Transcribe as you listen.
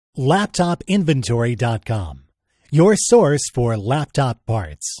LaptopInventory.com, your source for laptop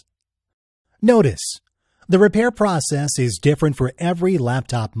parts. Notice, the repair process is different for every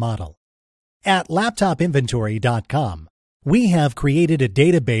laptop model. At LaptopInventory.com, we have created a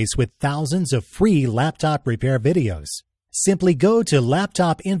database with thousands of free laptop repair videos. Simply go to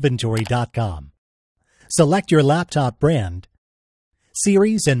LaptopInventory.com. Select your laptop brand,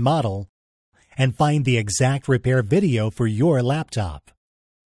 series and model, and find the exact repair video for your laptop.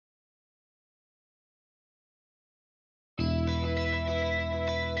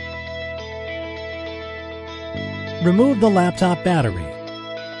 Remove the laptop battery.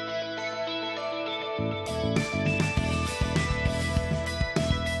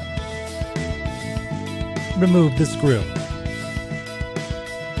 Remove the screw.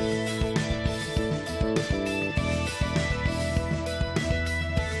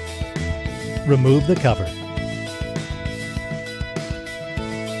 Remove the cover.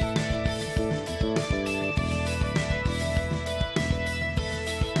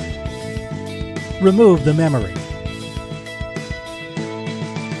 Remove the memory.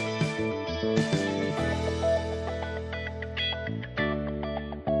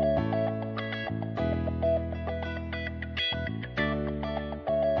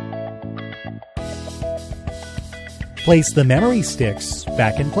 Place the memory sticks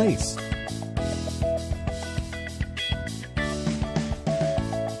back in place.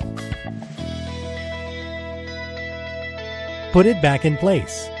 Put it back in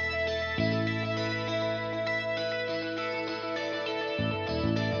place.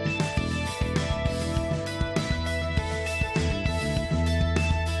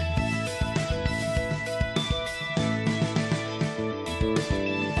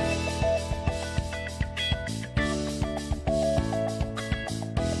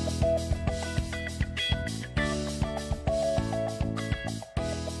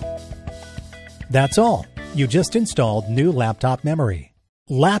 That's all. You just installed new laptop memory.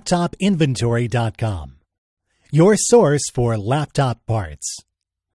 LaptopInventory.com, your source for laptop parts.